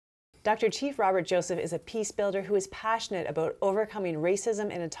Dr. Chief Robert Joseph is a peace builder who is passionate about overcoming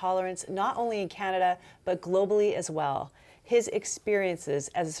racism and intolerance, not only in Canada, but globally as well. His experiences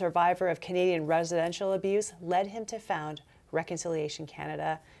as a survivor of Canadian residential abuse led him to found Reconciliation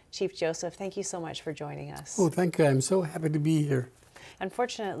Canada. Chief Joseph, thank you so much for joining us. Oh, thank you. I'm so happy to be here.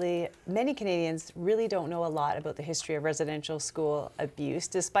 Unfortunately, many Canadians really don't know a lot about the history of residential school abuse,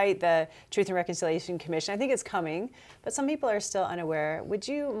 despite the Truth and Reconciliation Commission. I think it's coming, but some people are still unaware. Would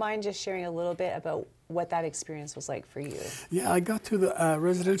you mind just sharing a little bit about what that experience was like for you? Yeah, I got to the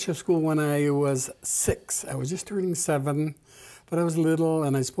residential school when I was 6. I was just turning 7, but I was little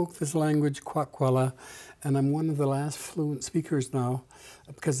and I spoke this language, Kwakwala, and I'm one of the last fluent speakers now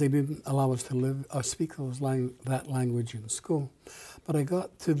because they didn't allow us to live or speak that language in school. But I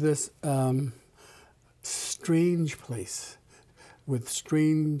got to this strange place with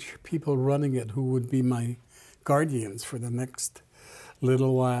strange people running it who would be my guardians for the next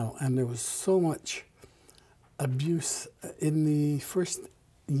little while. And there was so much abuse in the first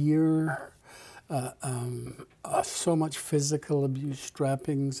year, so much physical abuse,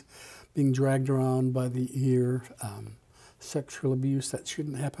 strappings, being dragged around by the ear, sexual abuse that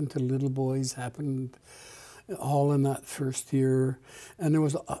shouldn't happen to little boys happened all in that first year. And there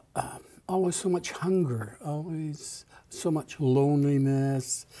was always so much hunger, always so much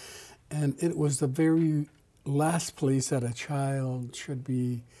loneliness. And it was the very last place that a child should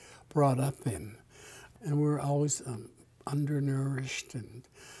be brought up in. And we were always undernourished.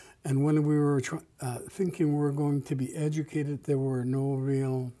 And when we were thinking we were going to be educated, there were no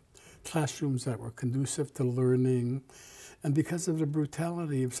real classrooms that were conducive to learning. And because of the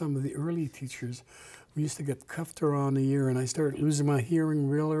brutality of some of the early teachers, we used to get cuffed around a year, and I started losing my hearing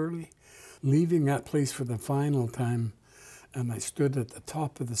real early. Leaving that place for the final time, and I stood at the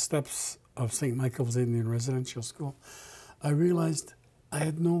top of the steps of St. Michael's Indian Residential School, I realized I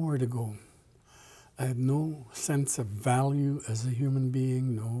had nowhere to go. I had no sense of value as a human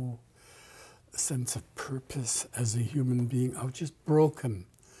being, no sense of purpose as a human being. I was just broken.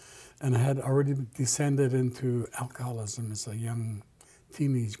 And I had already descended into alcoholism as a young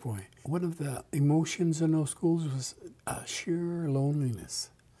teenage boy. One of the emotions in those schools was sheer loneliness.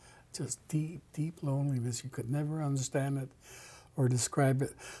 Just deep, deep loneliness. You could never understand it or describe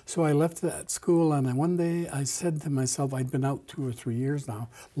it. So I left that school, and one day I said to myself, I'd been out 2 or 3 years now,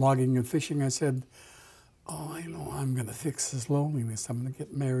 logging and fishing. I said, oh, I know I'm going to fix this loneliness. I'm going to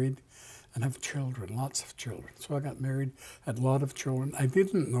get married and have children, lots of children. So I got married, had a lot of children. I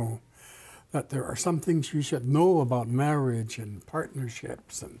didn't know that there are some things you should know about marriage and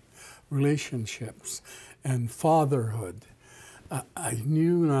partnerships and relationships and fatherhood. I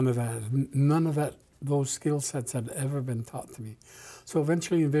knew none of that. Those skill sets had ever been taught to me. So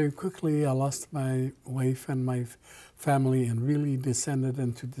eventually, very quickly, I lost my wife and my family and really descended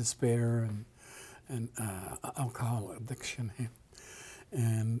into despair and alcohol addiction.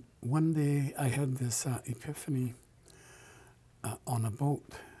 And one day I had this epiphany on a boat.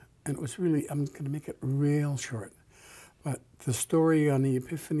 And it was really, I'm going to make it real short, but the story on the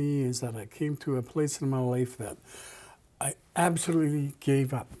epiphany is that I came to a place in my life that I absolutely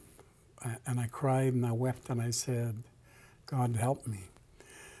gave up. And I cried and I wept and I said, God help me.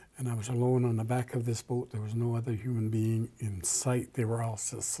 And I was alone on the back of this boat. There was no other human being in sight. They were all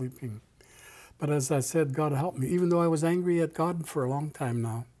still sleeping. But as I said, God help me, even though I was angry at God for a long time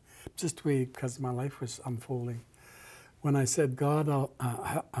now, just because my life was unfolding. When I said, God,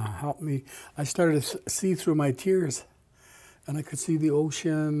 help me, I started to see through my tears, and I could see the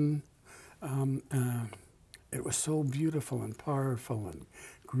ocean. It was so beautiful and powerful and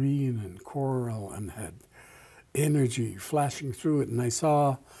green and coral and had energy flashing through it. And I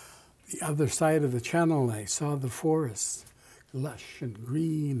saw the other side of the channel. I saw the forest, lush and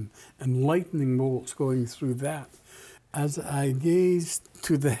green, and lightning bolts going through that. As I gazed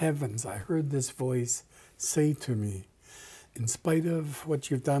to the heavens, I heard this voice say to me, in spite of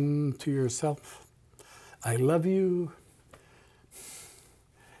what you've done to yourself, I love you,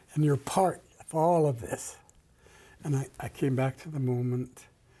 and you're part of all of this. And I came back to the moment,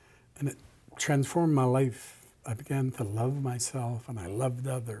 and it transformed my life. I began to love myself, and I loved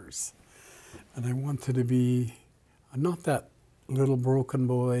others. And I wanted to be not that little broken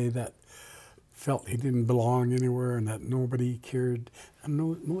boy that felt he didn't belong anywhere and that nobody cared. And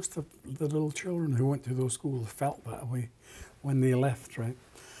most of the little children who went to those schools felt that way when they left, right?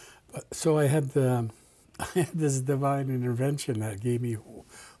 But, so I had this divine intervention that gave me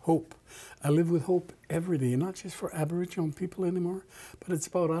hope. I live with hope every day, not just for Aboriginal people anymore, but it's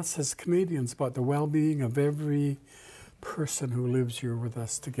about us as Canadians, about the well-being of every person who lives here with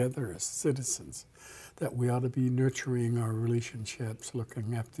us together as citizens. that we ought to be nurturing our relationships,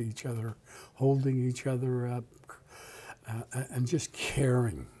 looking after each other, holding each other up, and just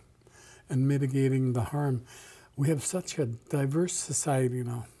caring and mitigating the harm. We have such a diverse society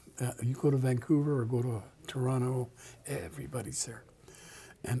now. You go to Vancouver or go to Toronto, everybody's there.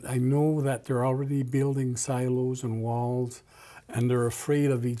 And I know that they're already building silos and walls, and they're afraid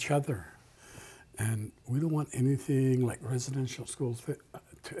of each other. And we don't want anything like residential schools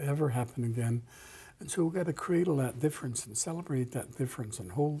to ever happen again. And so we've got to cradle that difference and celebrate that difference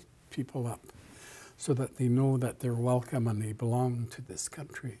and hold people up so that they know that they're welcome and they belong to this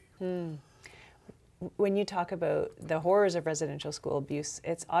country. When you talk about the horrors of residential school abuse,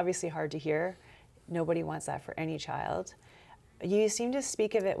 it's obviously hard to hear. Nobody wants that for any child. You seem to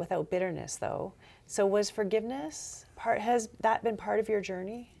speak of it without bitterness, though. So was forgiveness has that been part of your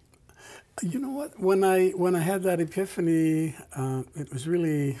journey? You know what? When I had that epiphany, it was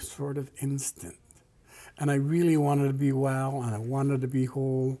really sort of instant. And I really wanted to be well, and I wanted to be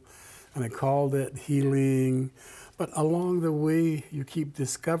whole, and I called it healing. But along the way, you keep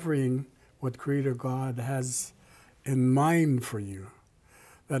discovering what Creator God has in mind for you.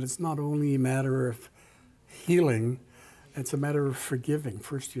 That it's not only a matter of healing, it's a matter of forgiving,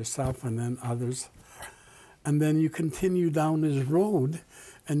 first yourself and then others. And then you continue down this road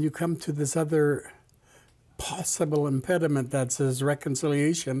and you come to this other possible impediment that says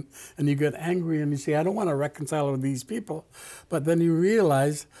reconciliation, and you get angry and you say, I don't want to reconcile with these people. But then you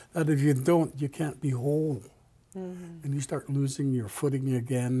realize that if you don't, you can't be whole. And you start losing your footing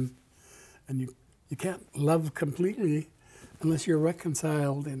again. And you can't love completely unless you're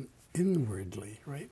reconciled inwardly, right?